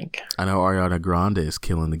don't think. I know Ariana Grande is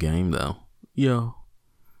killing the game though. Yo.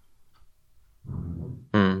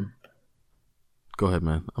 Go ahead,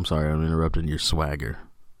 man. I'm sorry, I'm interrupting your swagger.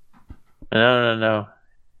 No.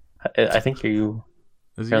 I think you're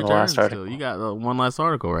the last article. You got one last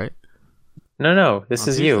article, right? No. This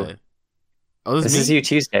is Tuesday. You. Oh, this is you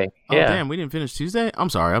Tuesday. Oh, yeah. Damn, we didn't finish Tuesday?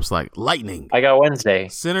 I'm sorry. I was like, lightning. I got Wednesday.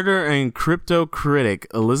 Senator and crypto critic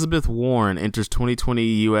Elizabeth Warren enters 2020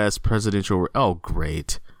 U.S. presidential... Oh,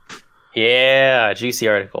 great. Yeah, juicy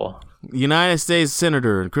article. United States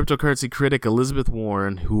Senator and cryptocurrency critic Elizabeth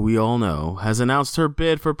Warren, who we all know, has announced her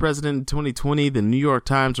bid for president in 2020, the New York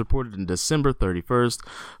Times reported on December 31st.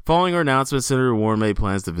 Following her announcement, Senator Warren made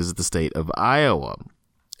plans to visit the state of Iowa.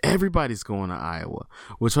 Everybody's going to Iowa,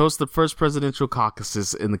 which hosts the first presidential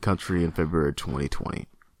caucuses in the country in February 2020.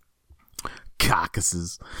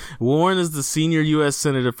 Caucuses. Warren is the senior U.S.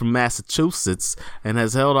 Senator from Massachusetts and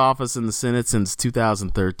has held office in the Senate since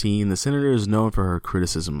 2013. The senator is known for her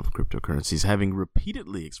criticism of cryptocurrencies, having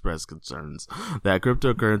repeatedly expressed concerns that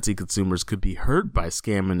cryptocurrency consumers could be hurt by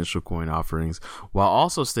scam initial coin offerings, while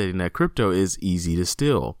also stating that crypto is easy to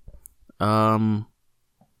steal.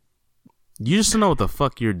 You just don't know what the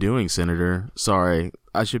fuck you're doing, Senator. Sorry,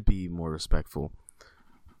 I should be more respectful.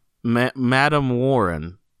 Madam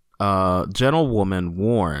Warren, gentlewoman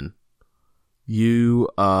Warren, you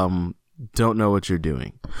don't know what you're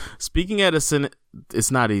doing. Speaking at a Senate,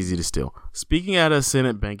 it's not easy to steal. Speaking at a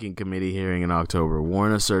Senate Banking Committee hearing in October,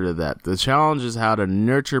 Warren asserted that the challenge is how to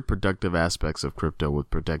nurture productive aspects of crypto with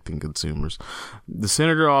protecting consumers. The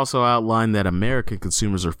senator also outlined that American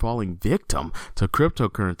consumers are falling victim to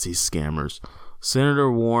cryptocurrency scammers.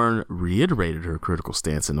 Senator Warren reiterated her critical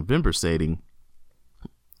stance in November, stating,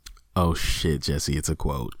 "Oh shit, Jesse, it's a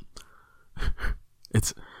quote.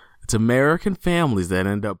 It's American families that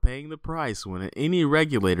end up paying the price when any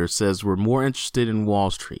regulator says we're more interested in Wall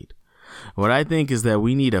Street. What I think is that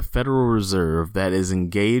we need a Federal Reserve that is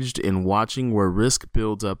engaged in watching where risk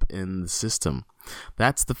builds up in the system.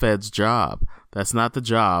 That's the Fed's job. That's not the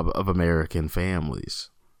job of American families."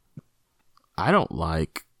 I don't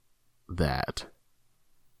like that.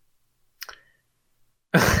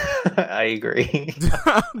 I agree.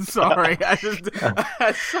 I'm sorry.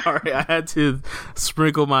 Sorry. I had to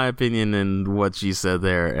sprinkle my opinion in what she said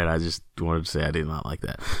there, and I just wanted to say I did not like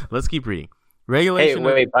that. Let's keep reading. Regulation.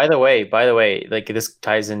 Hey, wait. By the way, like this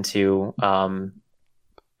ties into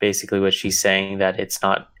basically what she's saying, that it's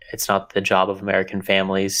not the job of American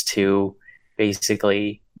families to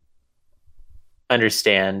basically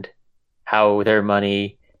understand how their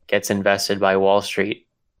money gets invested by Wall Street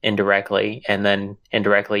indirectly, and then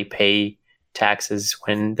indirectly pay taxes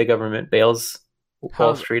when the government bails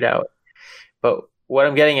Wall Street out. But what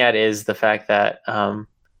I'm getting at is the fact that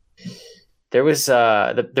there was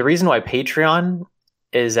the reason why Patreon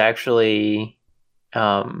is actually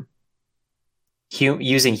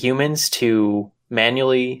using humans to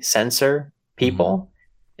manually censor people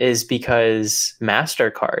is because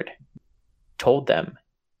MasterCard told them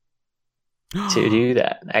to do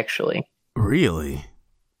that, actually. Really?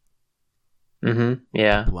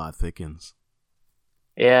 Yeah. The plot thickens.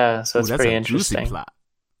 Yeah, so it's that's pretty a interesting. Juicy plot.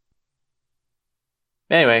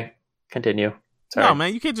 Anyway, continue. Sorry. No,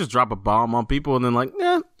 man, you can't just drop a bomb on people and then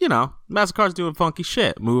MasterCard's doing funky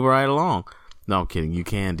shit. Move right along. No, I'm kidding. You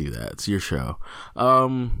can do that. It's your show.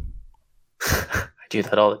 I do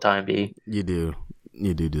that all the time, B. You do.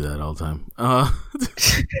 You do that all the time.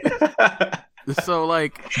 So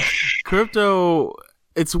like crypto,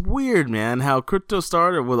 it's weird, man, how crypto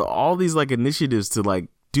started with all these like initiatives to like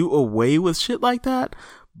do away with shit like that,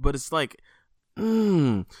 but it's like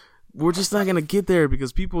we're just not gonna get there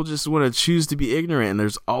because people just want to choose to be ignorant, and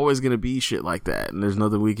there's always gonna be shit like that, and there's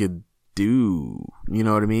nothing we could do. You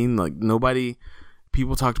know what I mean? Like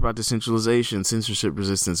people talked about decentralization, censorship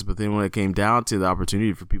resistance, but then when it came down to the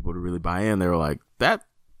opportunity for people to really buy in, they were like,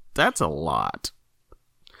 that's a lot.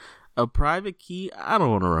 A private key, I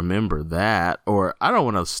don't want to remember that, or I don't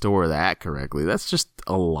want to store that correctly. That's just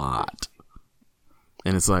a lot.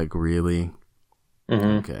 And it's like, really?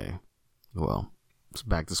 Mm-hmm. Okay. Well, it's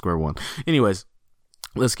back to square one. Anyways,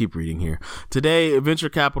 let's keep reading here. Today, venture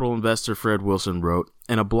capital investor Fred Wilson wrote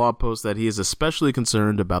in a blog post that he is especially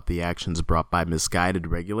concerned about the actions brought by misguided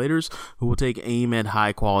regulators who will take aim at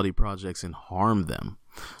high-quality projects and harm them.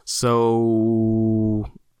 So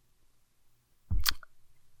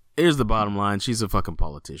here's the bottom line. She's a fucking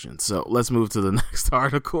politician. So let's move to the next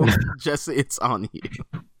article. Jesse, it's on you.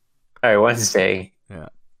 All right, Wednesday. Yeah.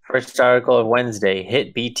 First article of Wednesday.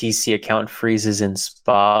 Hit BTC account freezes in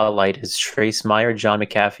spotlight as Trace Meyer, John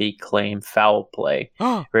McAfee claim foul play.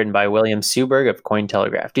 Written by William Suberg of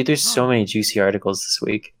Cointelegraph. Dude, there's so many juicy articles this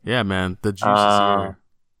week. Yeah, man. The juice is here.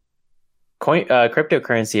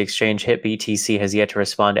 Cryptocurrency exchange Hit BTC has yet to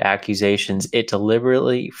respond to accusations it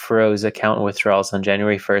deliberately froze account withdrawals on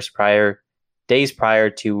January 1st, days prior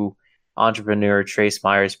to entrepreneur Trace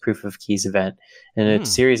Meyer's Proof of Keys event. In a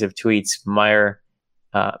series of tweets, Mayer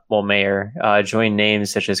joined names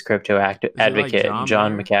such as crypto advocate like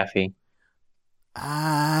John McAfee.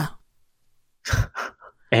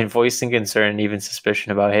 And voicing concern and even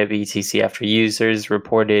suspicion about Hit BTC after users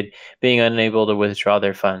reported being unable to withdraw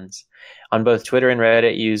their funds. On both Twitter and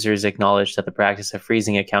Reddit, users acknowledged that the practice of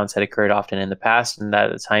freezing accounts had occurred often in the past and that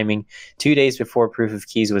the timing 2 days before Proof of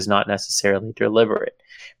Keys was not necessarily deliberate.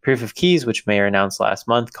 Proof of Keys, which Mayer announced last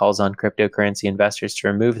month, calls on cryptocurrency investors to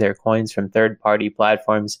remove their coins from third-party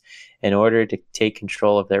platforms in order to take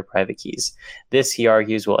control of their private keys. This, he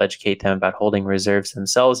argues, will educate them about holding reserves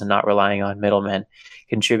themselves and not relying on middlemen,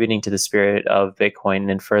 contributing to the spirit of Bitcoin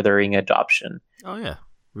and furthering adoption. Oh, yeah.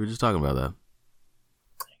 We were just talking about that.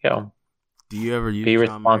 There you go. Do you ever use Be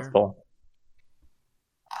John Mayer? responsible.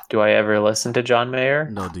 Do I ever listen to John Mayer?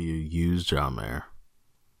 No, do you use John Mayer?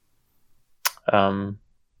 I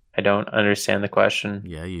don't understand the question.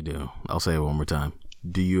 Yeah, you do. I'll say it one more time.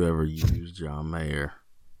 Do you ever use John Mayer?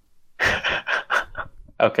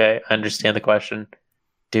 Okay, I understand the question.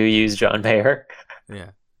 Do you use John Mayer? Yeah.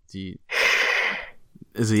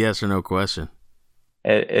 Is a yes or no question.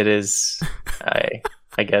 It is. I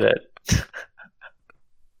get it.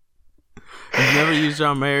 You've never used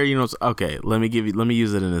John Mayer? You know, okay, let me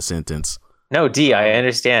use it in a sentence. No, D, I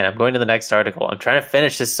understand. I'm going to the next article. I'm trying to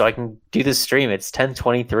finish this so I can do the stream. It's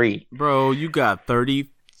 10:23. Bro, you got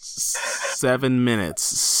 37 minutes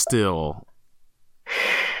still.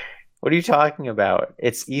 What are you talking about?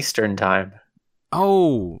 It's Eastern time.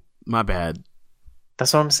 Oh, my bad.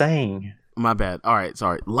 That's what I'm saying. My bad. All right,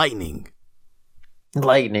 sorry. Lightning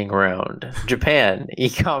round. Japan,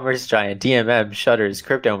 e-commerce giant DMM shutters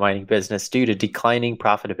crypto mining business due to declining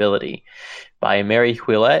profitability. By Mary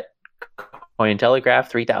Hwilett, Cointelegraph,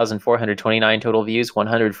 3,429 total views,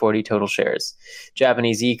 140 total shares.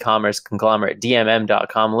 Japanese e-commerce conglomerate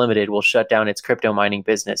DMM.com Limited will shut down its crypto mining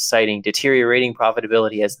business, citing deteriorating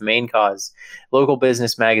profitability as the main cause. Local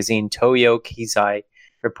business magazine Toyo Keizai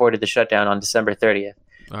reported the shutdown on December 30th.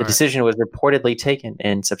 The decision was reportedly taken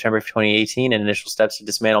in September of 2018, and initial steps to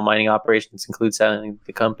dismantle mining operations include selling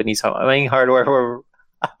the company's mining hardware.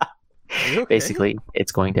 Okay? Basically,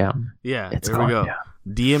 it's going down. Yeah, it's there we go. down.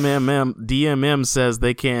 DMM says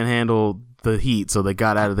they can't handle the heat, so they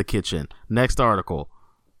got out of the kitchen. Next article.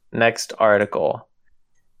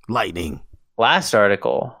 Lightning. Last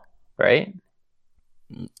article, right?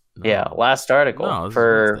 No. Yeah, last article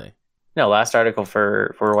Wednesday. Last article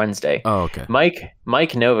for Wednesday. Oh, okay. Mike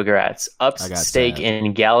Novogratz ups stake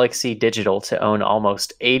in Galaxy Digital to own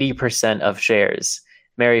almost 80% of shares.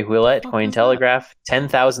 Mary Hwilett, Cointelegraph,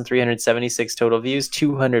 10,376 total views,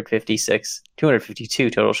 252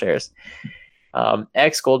 total shares.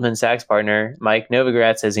 Ex-Goldman Sachs partner Mike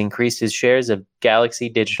Novogratz has increased his shares of Galaxy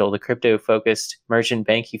Digital, the crypto-focused merchant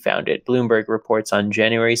bank he founded, Bloomberg reports on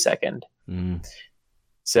January 2nd.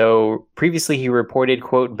 So previously he reported,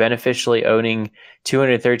 quote, beneficially owning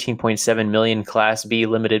 213.7 million Class B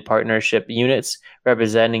limited partnership units,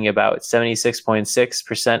 representing about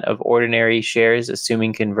 76.6% of ordinary shares,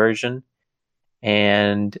 assuming conversion.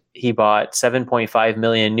 And he bought 7.5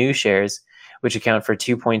 million new shares, which account for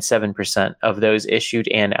 2.7% of those issued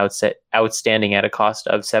and outstanding at a cost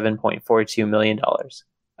of $7.42 million.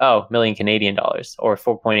 Oh, million Canadian dollars, or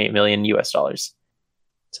 4.8 million US dollars.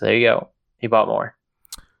 So there you go. He bought more.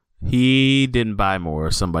 He didn't buy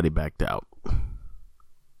more. Somebody backed out.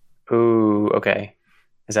 Ooh, okay.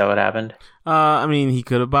 Is that what happened? I mean, he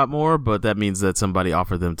could have bought more, but that means that somebody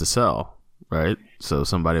offered them to sell, right? So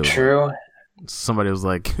somebody was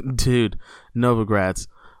like, dude, Novogratz,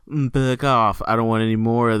 back off. I don't want any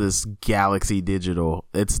more of this Galaxy Digital.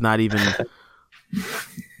 It's not even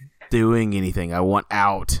doing anything. I want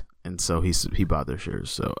out. And so he bought their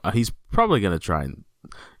shares. So he's probably going to try and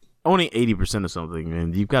only 80% of something,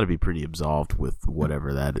 and you've got to be pretty absolved with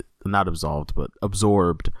whatever that, not absolved, but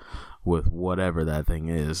absorbed with whatever that thing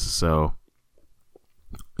is. So,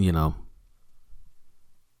 you know,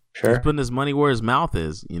 sure, he's putting his money where his mouth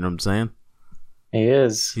is. You know what I'm saying? He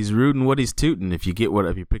is. He's rooting what he's tooting. If you're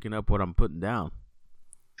picking up what I'm putting down.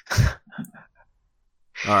 All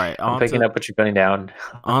right, I'm picking up what you're putting down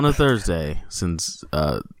on a Thursday. Since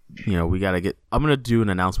we gotta get. I'm gonna do an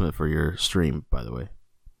announcement for your stream, by the way.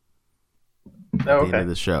 At the end of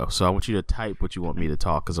the show. So I want you to type what you want me to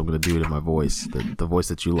talk, because I'm going to do it in my voice, the voice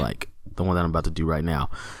that you like, the one that I'm about to do right now.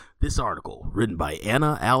 This article, written by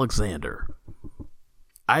Anna Alexander.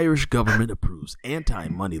 Irish government approves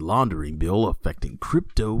anti-money laundering bill affecting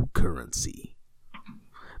cryptocurrency.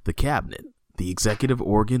 The cabinet, the executive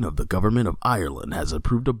organ of the government of Ireland, has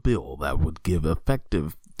approved a bill that would give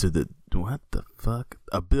effective to the... What the fuck?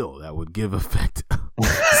 A bill that would give effect...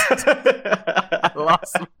 I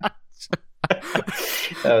lost my...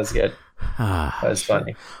 That was good. That was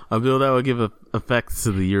funny. A bill that would give effect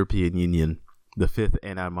to the European Union, the fifth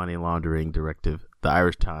anti-money laundering directive, the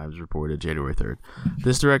Irish Times reported January 3rd.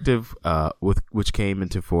 This directive, which came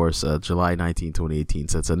into force July 19, 2018,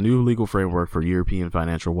 sets a new legal framework for European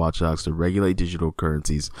financial watchdogs to regulate digital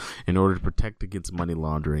currencies in order to protect against money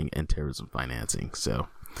laundering and terrorism financing. So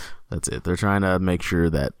that's it. They're trying to make sure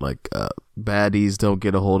that baddies don't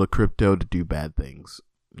get a hold of crypto to do bad things.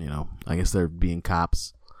 You know, I guess they're being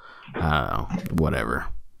cops. I don't know. Whatever.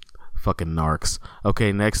 Fucking narcs.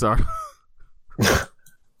 Okay, next article.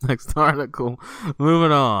 Next article.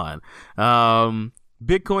 Moving on.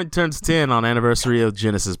 Bitcoin turns 10 on anniversary of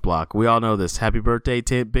Genesis block. We all know this. Happy birthday,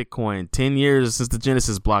 Bitcoin. 10 years since the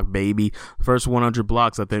Genesis block, baby. First 100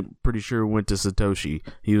 blocks, I think, pretty sure went to Satoshi.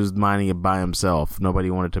 He was mining it by himself. Nobody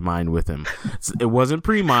wanted to mine with him. It wasn't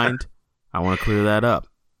pre-mined. I want to clear that up.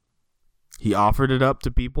 He offered it up to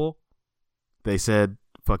people. They said,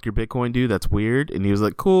 fuck your Bitcoin, dude. That's weird. And he was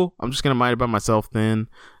like, cool. I'm just going to mine it by myself then.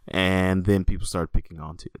 And then people started picking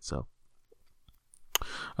onto it. So,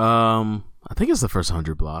 I think it's the first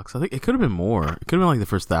 100 blocks. I think it could have been more. It could have been like the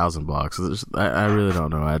first 1,000 blocks. I really don't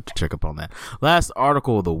know. I had to check up on that. Last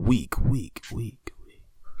article of the week.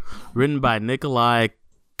 Written by Nikolai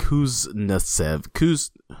Kuznetsov.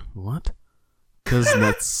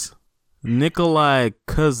 Nikolai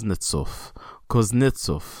Kuznetsov.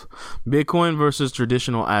 Bitcoin versus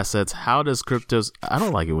traditional assets. How does cryptos... I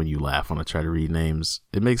don't like it when you laugh when I try to read names.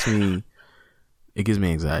 It gives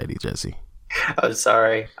me anxiety, Jesse. I'm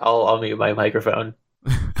sorry. I'll mute my microphone.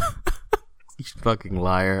 You fucking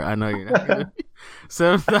liar. I know you're not gonna.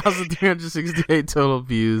 7,368 total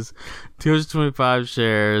views, 225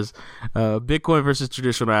 shares. Bitcoin versus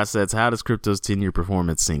traditional assets. How does crypto's 10-year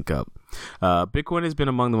performance sync up? Bitcoin has been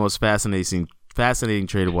among the most fascinating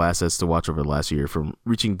tradable assets to watch over the last year, from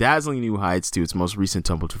reaching dazzling new heights to its most recent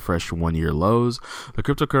tumble to fresh one-year lows. The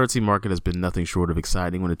cryptocurrency market has been nothing short of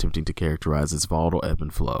exciting when attempting to characterize its volatile ebb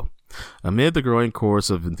and flow. Amid the growing chorus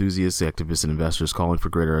of enthusiasts, activists, and investors calling for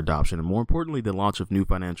greater adoption, and more importantly, the launch of new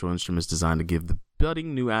financial instruments designed to give the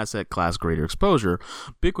budding new asset class greater exposure,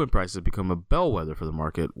 Bitcoin prices have become a bellwether for the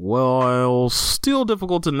market. While still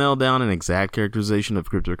difficult to nail down an exact characterization of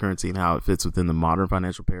cryptocurrency and how it fits within the modern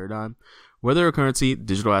financial paradigm, whether a currency,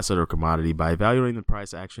 digital asset, or commodity, by evaluating the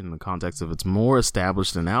price action in the context of its more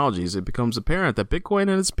established analogies, it becomes apparent that Bitcoin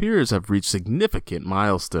and its peers have reached significant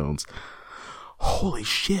milestones. Holy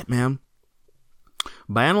shit, man.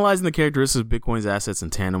 By analyzing the characteristics of Bitcoin's assets in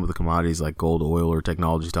tandem with the commodities like gold, oil, or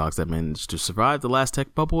technology stocks that managed to survive the last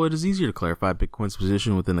tech bubble, it is easier to clarify Bitcoin's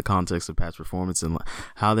position within the context of past performance and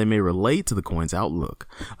how they may relate to the coin's outlook.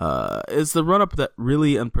 Is the run-up that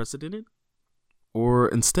really unprecedented? Or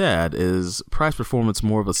instead, is price performance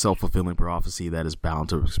more of a self-fulfilling prophecy that is bound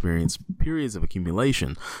to experience periods of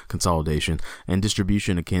accumulation, consolidation, and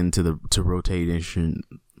distribution akin to rotation?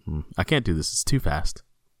 I can't do this. It's too fast.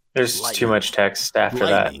 There's too much text after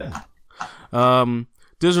that.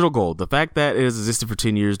 Digital gold. The fact that it has existed for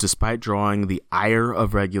 10 years despite drawing the ire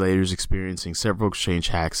of regulators, experiencing several exchange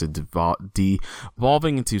hacks, and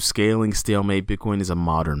devolving into scaling stalemate, Bitcoin is a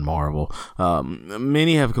modern marvel.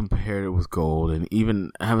 Many have compared it with gold and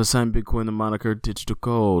even have assigned Bitcoin the moniker digital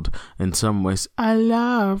gold. In some ways, I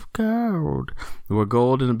love gold. Where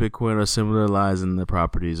gold and Bitcoin are similar, lies in the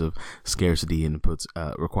properties of scarcity and inputs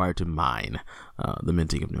required to mine the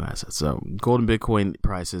minting of new assets. So gold and Bitcoin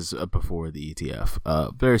prices before the ETF,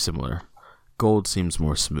 very similar. Gold seems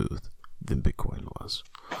more smooth than Bitcoin was.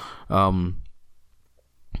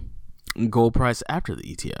 Gold price after the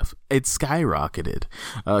ETF, it skyrocketed.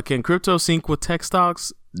 Can crypto sync with tech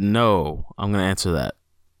stocks? No. I'm going to answer that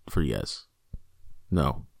for yes.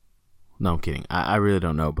 No, I'm kidding. I really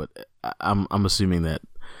don't know, but I'm assuming that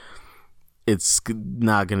it's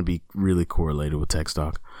not going to be really correlated with tech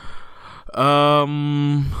stock.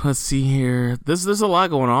 Let's see here. There's a lot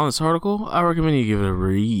going on in this article. I recommend you give it a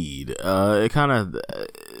read. It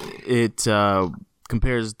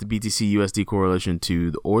compares the BTC USD correlation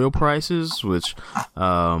to the oil prices, which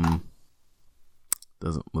doesn't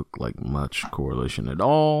look like much correlation at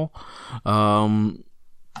all.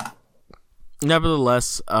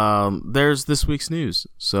 Nevertheless, there's this week's news.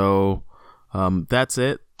 So that's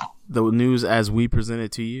it. The news as we present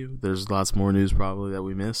it to you. There's lots more news probably that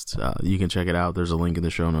we missed. You can check it out. There's a link in the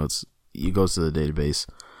show notes. You go to the database.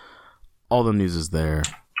 All the news is there.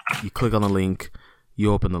 You click on the link.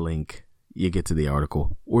 You open the link. You get to the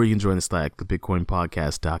article. Or you can join the Slack,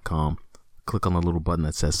 thebitcoinpodcast.com. Click on the little button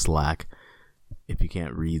that says Slack. If you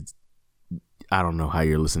can't read, I don't know how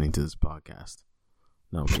you're listening to this podcast.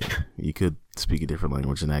 No, you could speak a different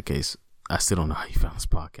language in that case. I still don't know how you found this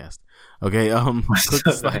podcast. Okay,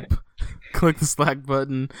 click the Slack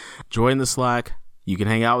button, join the Slack. You can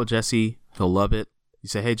hang out with Jesse. He'll love it. You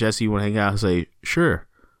say, "Hey, Jesse, you want to hang out?" He'll say, "Sure."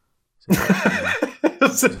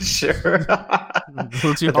 Sure. That's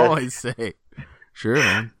what you always say. Sure,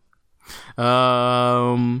 man.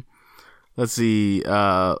 Let's see.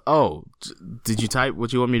 Did you type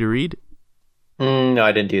what you want me to read? No,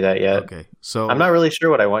 I didn't do that yet. Okay, so I'm not really sure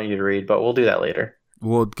what I want you to read, but we'll do that later.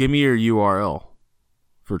 Well, give me your URL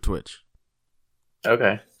for Twitch.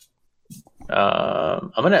 Okay.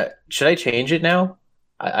 Should I change it now?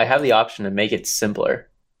 I have the option to make it simpler.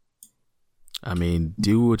 I mean,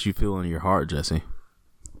 do what you feel in your heart, Jesse.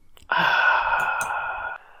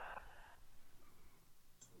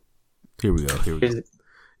 Here we go.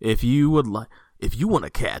 If you want to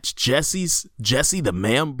catch Jesse the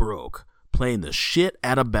Man Broke playing the shit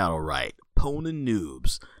out of Battle Right, Ponin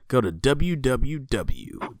Noobs, go to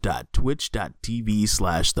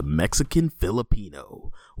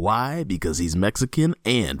www.twitch.tv/themexicanfilipino. Why? Because he's Mexican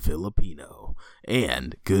and Filipino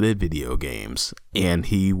and good at video games, and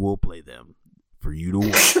he will play them for you to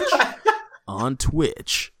watch on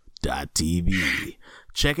twitch.tv.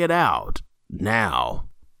 Check it out now.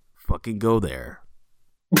 Fucking go there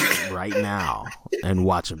right now and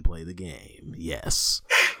watch him play the game. Yes.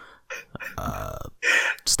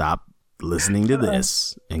 Stop listening to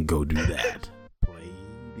this and go do that.